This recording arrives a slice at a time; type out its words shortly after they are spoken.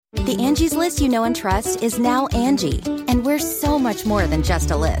The Angie's List you know and trust is now Angie, and we're so much more than just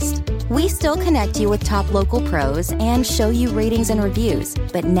a list. We still connect you with top local pros and show you ratings and reviews,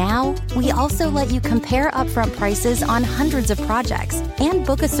 but now we also let you compare upfront prices on hundreds of projects and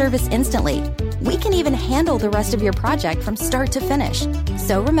book a service instantly. We can even handle the rest of your project from start to finish.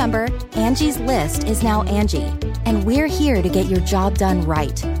 So remember, Angie's List is now Angie, and we're here to get your job done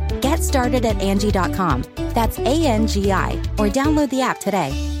right. Get started at Angie.com. That's ANGI, or download the app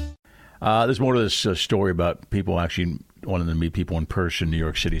today. There's more to this story about people actually wanting to meet people in person, New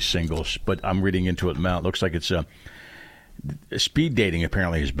York City singles. But I'm reading into it now. It looks like it's speed dating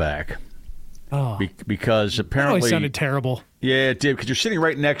apparently is back. Oh. Because apparently... That always sounded terrible. Yeah, it did, because you're sitting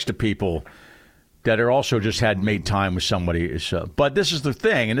right next to people that are also just had made time with somebody. But this is the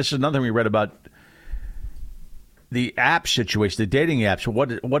thing, and this is another thing we read about the app situation, the dating apps.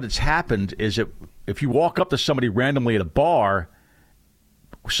 What has happened is that if you walk up to somebody randomly at a bar,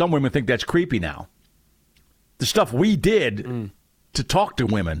 some women think that's creepy now. The stuff we did to talk to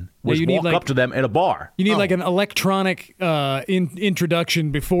women was walk up to them at a bar. You need like an electronic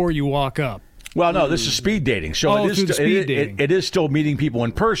introduction before you walk up. Well, no, this is speed dating. So it is still meeting people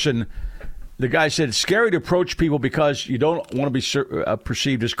in person. The guy said it's scary to approach people because you don't want to be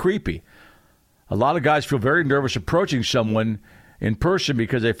perceived as creepy. A lot of guys feel very nervous approaching someone in person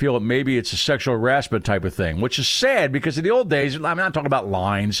because they feel that maybe it's a sexual harassment type of thing, which is sad because in the old days, I'm not talking about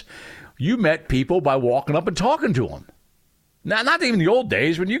lines, you met people by walking up and talking to them. Now, not even the old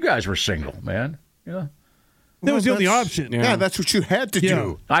days when you guys were single, man. Yeah. That was the only option. Yeah, that's what you had to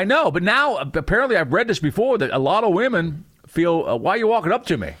do. I know, but now apparently I've read this before that a lot of women feel, why are you walking up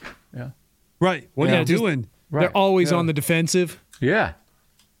to me? Yeah. Right. What are you doing? They're always on the defensive. Yeah.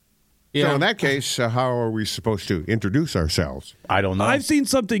 So in that case, how are we supposed to introduce ourselves? I don't know. I've seen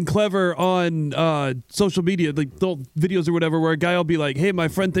something clever on social media, like the videos or whatever, where a guy will be like, hey, my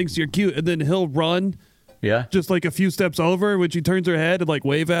friend thinks you're cute, and then he'll run just like a few steps over, when she turns her head and like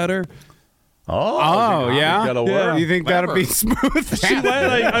wave at her. Oh, yeah? That'll work. You think that'll be smooth?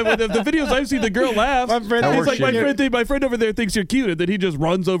 The videos I've seen, the girl laughs. He's like, my friend over there thinks you're cute, and then he just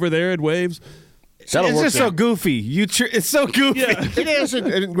runs over there and waves. It's just so goofy. It's so goofy. Yeah. It is, and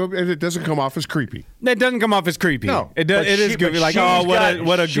it doesn't come off as creepy. It doesn't come off as creepy. No. It is goofy. Like,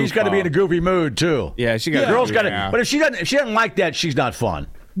 what a She's got to be in a goofy mood, too. Yeah, she got. Girl's got to. But if she doesn't like that, she's not fun.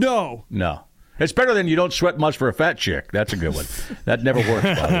 No. It's better than you don't sweat much for a fat chick. That's a good one. That never works,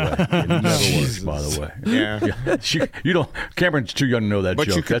 by the way. It never works, by the way. Yeah. You don't. Cameron's too young to know that but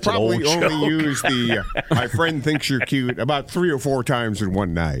joke. You could That's an old probably joke. only use the my friend thinks you're cute about 3 or 4 times in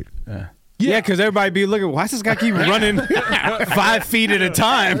one night. Yeah, because everybody be looking, why does this guy keep running 5 feet at a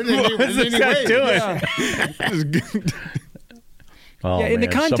time? What's this guy doing? Oh, in the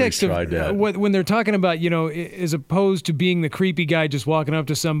man, context of somebody's tried that. when they're talking about, as opposed to being the creepy guy just walking up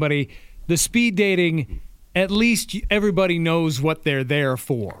to somebody, the speed dating, at least everybody knows what they're there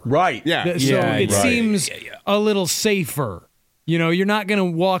for. Right. Yeah. So it seems a little safer. You're not going to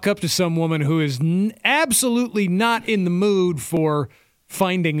walk up to some woman who is absolutely not in the mood for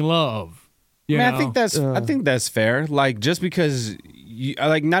finding love. I think that's fair. Like, just because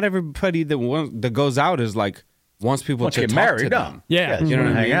not everybody that goes out is like wants people to get talk married. to them. Yeah. You know,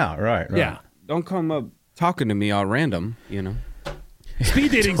 what I hang mean? out. Right. Yeah. Don't come up talking to me all random.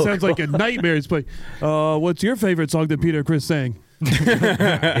 Speed dating sounds like a nightmare. It's like, what's your favorite song that Peter and Chris sang?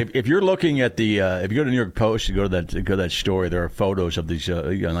 If you're looking at the, if you go to New York Post, you go to that story. There are photos of these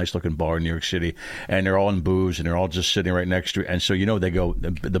nice looking bar in New York City, and they're all in booze, and they're all just sitting right next to it. And so they go.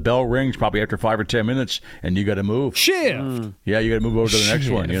 The bell rings probably after 5 or 10 minutes, and you got to move. Shift. Yeah, you got to move over to the next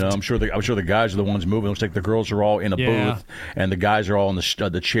one. I'm sure the guys are the ones moving. It looks like the girls are all in a booth, and the guys are all in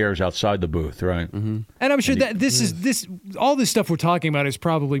the chairs outside the booth. Right. Mm-hmm. And I'm sure that all this stuff we're talking about is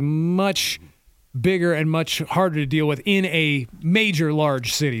probably much bigger and much harder to deal with in a major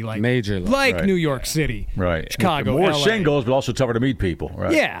large city like New York City, right? Chicago, more LA. singles, but also tougher to meet people,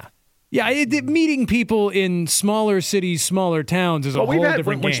 right? Yeah. Meeting people in smaller cities, smaller towns is a whole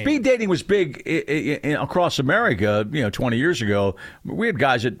different game. When speed dating was big across America, 20 years ago, we had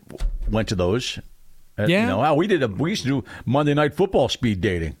guys that went to those. We used to do Monday Night Football speed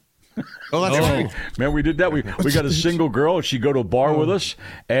dating. Oh, that's right. Man, we did that. We got a single girl. She'd go to a bar with us,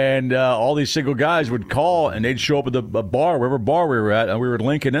 and all these single guys would call, and they'd show up at the bar, wherever bar we were at. And we were at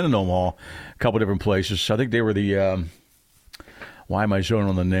Lincoln and in Omaha, a couple different places. I think they were the, why am I zoning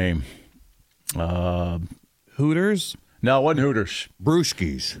on the name? Hooters? No, it wasn't Hooters.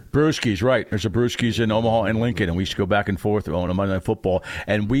 Brewskis, right. There's a Brewskis in Omaha and Lincoln, and we used to go back and forth on Monday Night Football.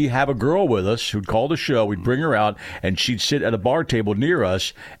 And we have a girl with us who'd call the show. We'd bring her out, and she'd sit at a bar table near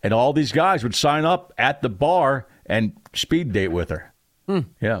us, and all these guys would sign up at the bar and speed date with her.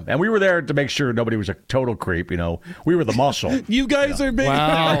 Yeah, and we were there to make sure nobody was a total creep. We were the muscle. You guys are big.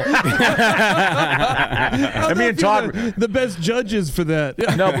 Wow. And me and Todd, the best judges for that.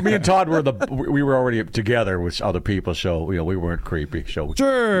 No, but me and Todd we were already together with other people, so we weren't creepy. So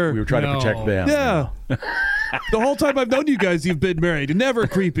sure, we were trying to protect them. Yeah. The whole time I've known you guys, you've been married. Never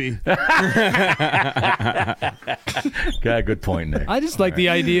creepy. Got a good point, Nick. I just like the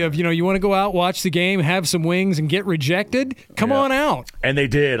idea of, you want to go out, watch the game, have some wings, and get rejected? Come on out. And they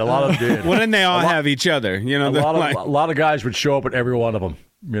did. A lot of them did. Well, then they all have each other. A lot of guys would show up at every one of them.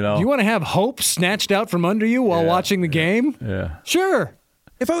 Do you want to have hope snatched out from under you while watching the game? Yeah. Sure.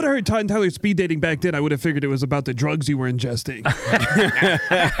 If I would have heard Todd and Tyler speed dating back then, I would have figured it was about the drugs you were ingesting.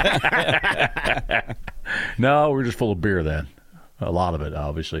 No, we were just full of beer then. A lot of it,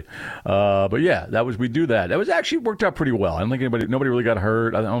 obviously. But yeah, we do that. That was actually worked out pretty well. I don't think nobody really got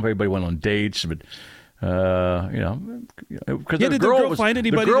hurt. I don't know if anybody went on dates, but because did the girl find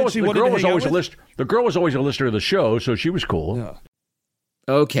anybody that she wanted to hang out with? The girl was always a listener of the show, so she was cool. Yeah.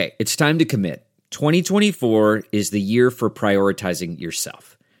 Okay, it's time to commit. 2024 is the year for prioritizing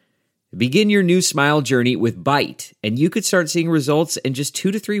yourself. Begin your new smile journey with Byte, and you could start seeing results in just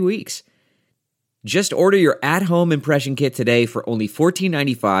 2 to 3 weeks. Just order your at-home impression kit today for only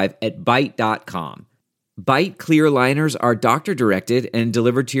 $14.95 at Byte.com. Byte clear liners are doctor-directed and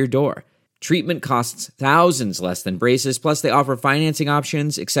delivered to your door. Treatment costs thousands less than braces, plus they offer financing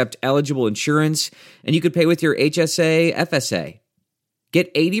options, accept eligible insurance, and you could pay with your HSA, FSA.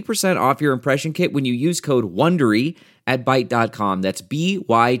 Get 80% off your impression kit when you use code WONDERY at Byte.com. That's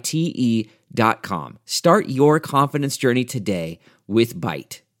BYTE.com. Start your confidence journey today with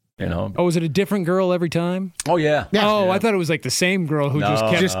Byte. Oh, was it a different girl every time? Oh, yeah. I thought it was like the same girl who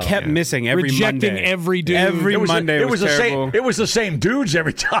just kept missing every rejecting Monday. every dude. Every Monday was terrible. It was the same dudes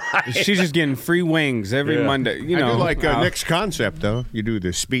every time. She's just getting free wings every Monday. I do like Nick's concept, though. You do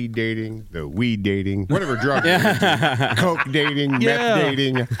the speed dating, the weed dating, whatever drug coke dating, meth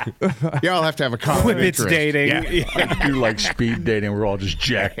dating. Y'all have to have a common interest. dating. Yeah. I do like speed dating. We're all just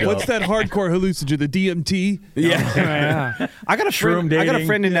jacked up. What's that hardcore hallucinogen, the DMT? Yeah. I got a friend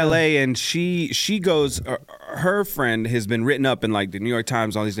in LA, and she goes. Her friend has been written up in like the New York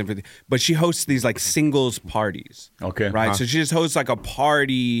Times, all these different things. But she hosts these like singles parties. Okay, right. So she just hosts like a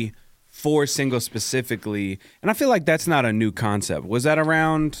party for singles specifically, and I feel like that's not a new concept. Was that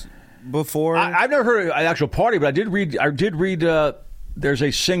around before? I've never heard of an actual party, but I did read. There's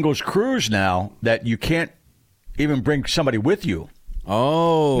a singles cruise now that you can't even bring somebody with you.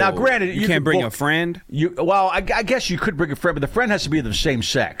 Oh, now granted, you can't bring a friend. I guess you could bring a friend, but the friend has to be of the same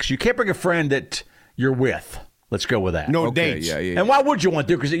sex. You can't bring a friend that you're with. Let's go with that. No dates. Yeah. And why would you want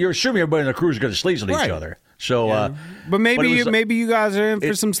to? Because you're assuming everybody on the cruise is going to sleaze on each other. So, but maybe you guys are in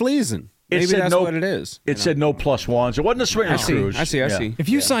for some sleazing. Maybe that's what it is. It said no plus ones. It wasn't a swingers cruise. I see. If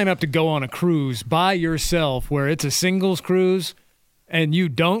you sign up to go on a cruise by yourself, where it's a singles cruise, and you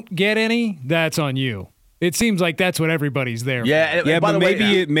don't get any, that's on you. It seems like that's what everybodybody's there for. Yeah, but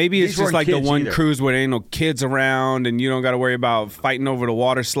maybe it's just like the one cruise where there ain't no kids around and you don't got to worry about fighting over the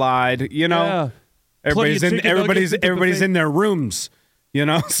water slide. Everybody's in their rooms.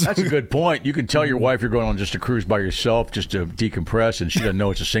 That's a good point. You can tell your wife you're going on just a cruise by yourself just to decompress, and she doesn't know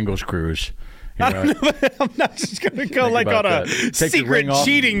it's a singles cruise. I'm not just going to go like on a secret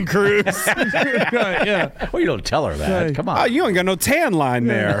cheating cruise. Yeah. Well, you don't tell her that. Come on. You ain't got no tan line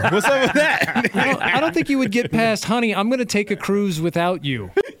there. What's up with that? I don't think you would get past, honey, I'm going to take a cruise without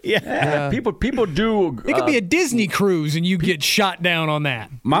you. Yeah. People do. It could be a Disney cruise, and you get shot down on that.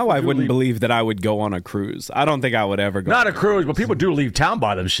 My wife wouldn't believe that I would go on a cruise. I don't think I would ever go. Not a cruise, but people do leave town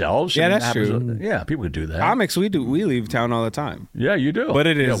by themselves. Yeah, that's true. Yeah, people could do that. Comics, we leave town all the time. Yeah, you do. But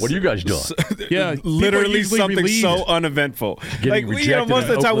it is. Yeah, what are you guys doing? Yeah, literally something so uneventful. Getting rejected most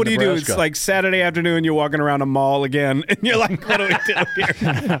of the time, what do you do? Nebraska. It's like Saturday afternoon, you're walking around a mall again, and you're like, what do we do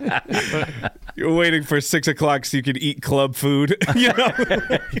here? You're waiting for 6 o'clock so you can eat club food.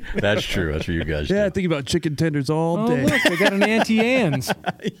 That's true. That's what you guys do. Yeah, I think about chicken tenders all day. Look, they got an Auntie Anne's.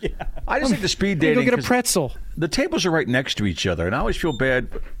 I just think the speed dating. Go get a pretzel. The tables are right next to each other, and I always feel bad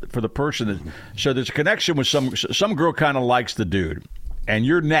for the person. So there's a connection with some girl kind of likes the dude, and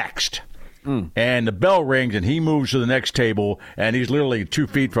you're next. And the bell rings, and he moves to the next table, and he's literally 2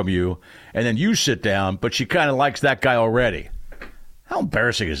 feet from you. And then you sit down, but she kind of likes that guy already. How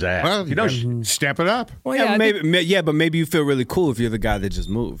embarrassing is that? Well, step it up. Well, but maybe you feel really cool if you're the guy that just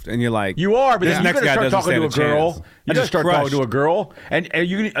moved, and you're like, you are, but then next guy start doesn't talking to a girl. Chance. You just start talking to a girl, and are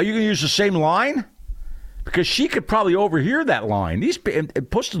you going to use the same line? Because she could probably overhear that line. These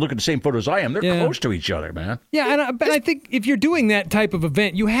supposed to look at the same photos I am. They're close to each other, man. Yeah, but I think if you're doing that type of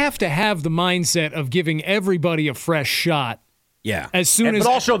event, you have to have the mindset of giving everybody a fresh shot. Yeah. As soon as,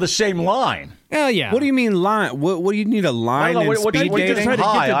 but also the same line. Oh yeah. What do you mean line? What do you need a line in speed dating? Just try to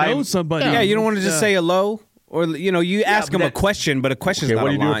get to know somebody. Yeah, you don't want to just say hello. Or, you ask them a question, but a question's not a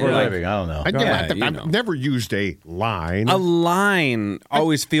line. What do you do for a living? I don't know. I've never used a line. A line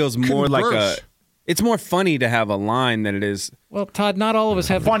always feels more like a... It's more funny to have a line than it is... Well, Todd, not all of us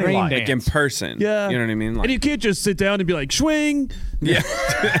have funny line. Like in person. Yeah. You know what I mean? And you can't just sit down and be like, swing. Yeah.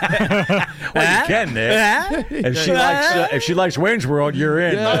 Well, you can, Nick. If she likes Wayne's World, you're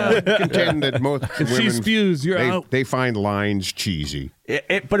in. I contend that most if women... she spews, you're out. They find lines cheesy. But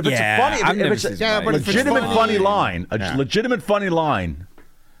if it's a funny... If it's a legitimate funny line, legitimate funny line...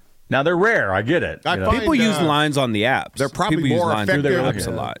 Now, they're rare. I get it. People use lines on the apps. They're probably more effective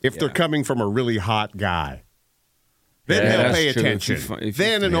a lot. if they're coming from a really hot guy. Then they'll pay attention.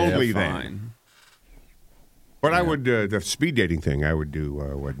 Then and only then. But I would, the speed dating thing, I would do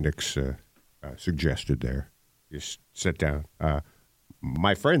what Nick's suggested there. Just sit down.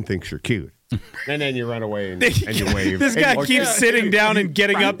 My friend thinks you're cute. And then you run away and you wave. This guy keeps sitting down and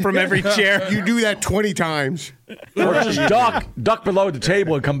getting up from every chair. You do that 20 times. Or just duck below the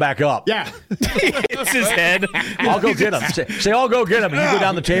table and come back up. Yeah. It's his head. I'll go get him. Say, I'll go get him. And you go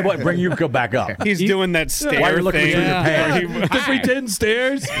down the table and go back up. He's doing that stare While you're looking thing. through your pants. The pretend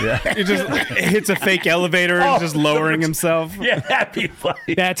stairs. Yeah. He just hits a fake elevator and just lowering himself. Yeah, that'd be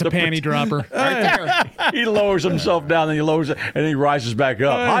funny. That's a panty dropper. Right there. He lowers himself down, and he lowers it, and then he rises back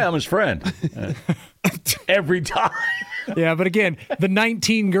up. Hi, I'm his friend. Every time. Yeah, but again, the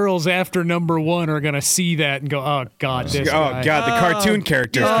 19 girls after number one are going to see that and go, oh, God, this guy. Oh, God, the cartoon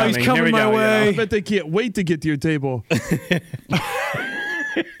character's coming. He's coming my way. I bet they can't wait to get to your table.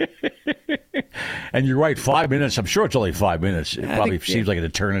 And you're right, 5 minutes. I'm sure it's only 5 minutes. It probably seems like an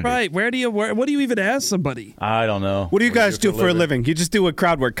eternity. Right. What do you even ask somebody? I don't know. What do you guys do for a living? You just do what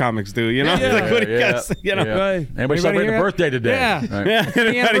crowd work comics do, you know? Yeah. Like, what do you guys, you know? Right. Anybody celebrating a birthday today? Yeah. Right.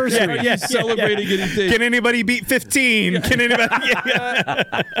 The anniversary. Yeah. Celebrating anything. Can anybody beat 15? Can anybody?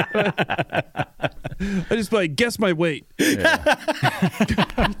 I just like, guess my weight. Yeah.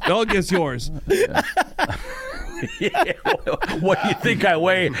 I'll guess yours. Yeah. What do you think I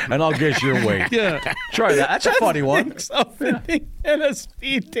weigh? And I'll guess your weight. Yeah. Try that. That's a funny one. And a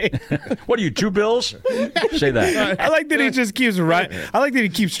speed date. What are you, 2 bills? Say that. I like that he just keeps writing. I like that he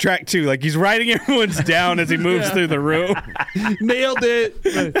keeps track too. Like he's writing everyone's down as he moves through the room. Nailed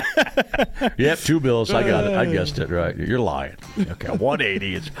it. Yep, 2 bills. I got it. I guessed it right. You're lying. Okay,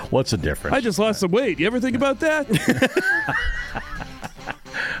 180. What's the difference? I just lost some weight. You ever think about that?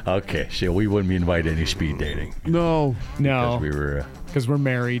 Okay, so we wouldn't be invited to any speed dating. No. Because we're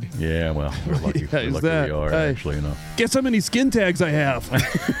married. Yeah, well, we're lucky. We're lucky we are, actually, you know. Guess how many skin tags I have?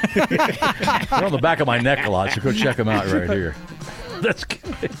 They're on the back of my neck a lot, so go check them out right here.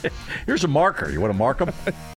 Here's a marker. You want to mark them?